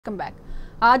Welcome back.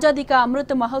 Azad ka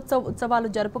Amrit Mahotsav ఉత్సవాలు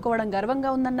జరుపుకోవడం గర్వంగా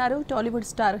ఉందన్నారు టాలీవుడ్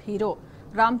స్టార్ హీరో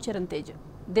రామ్ చరణ్ తేజ్.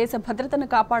 దేశ భద్రతను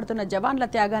కాపాడుతున్న జవాన్ల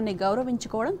త్యాగాన్ని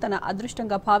గౌరవించుకోవడం తన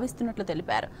అదృష్టంగా భావిస్తున్నట్లు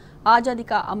తెలిపారు. ఆజాదీ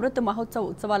కా అమృత్ మహోత్సవ్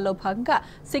ఉత్సవాల్లో భాగంగా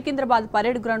సికింద్రాబాద్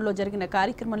పరేడ్ గ్రౌండ్ లో జరిగిన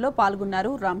కార్యక్రమంలో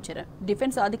పాల్గొన్నారు రామ్ చరణ్.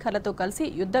 డిఫెన్స్ అధికారులతో కలిసి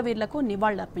యుద్ధ వీరులకు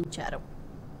నివాళులర్పించారు.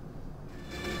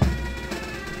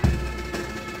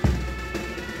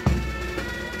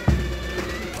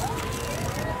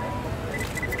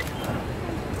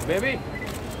 Baby.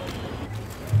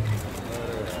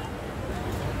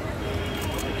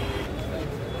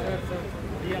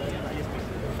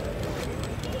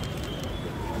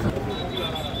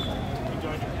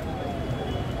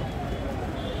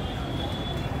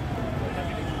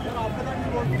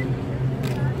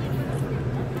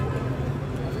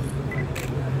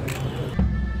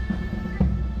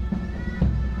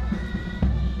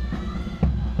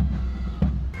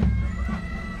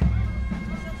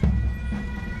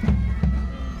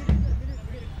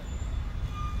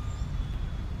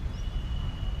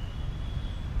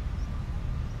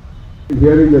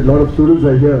 Hearing that a lot of students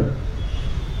are here,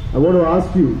 I want to ask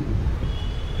you,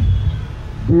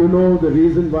 do you know the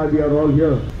reason why we are all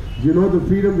here? Do you know the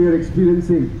freedom we are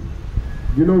experiencing?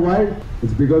 Do you know why?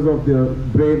 It's because of the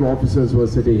brave officers who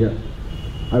are sitting here.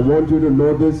 I want you to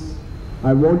know this,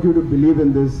 I want you to believe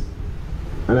in this,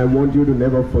 and I want you to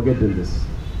never forget in this.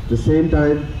 At the same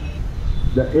time,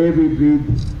 the air we breathe,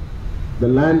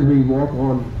 the land we walk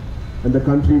on, and the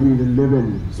country we live in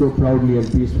so proudly and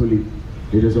peacefully,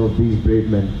 it is of these brave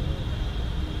men.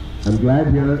 I'm glad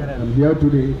I'm here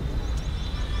today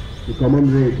to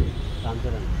commemorate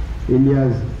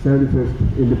India's 75th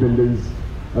independence,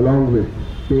 along with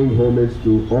paying homage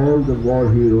to all the war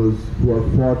heroes who have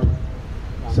fought,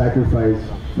 sacrificed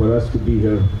for us to be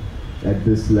here at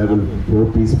this level so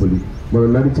peacefully. మన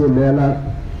నడిచే నేల,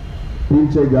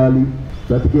 పీల్చే గాలి,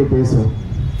 బ్రతికే దేశం,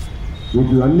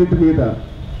 వీటన్నిటి మీద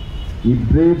ఈ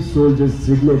బ్రేవ్ సోల్జర్స్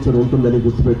సిగ్నేచర్ ఉంటుందని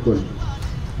గుర్తుపెట్టుకోండి.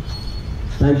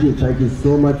 Thank you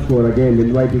so much for again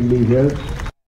inviting me here.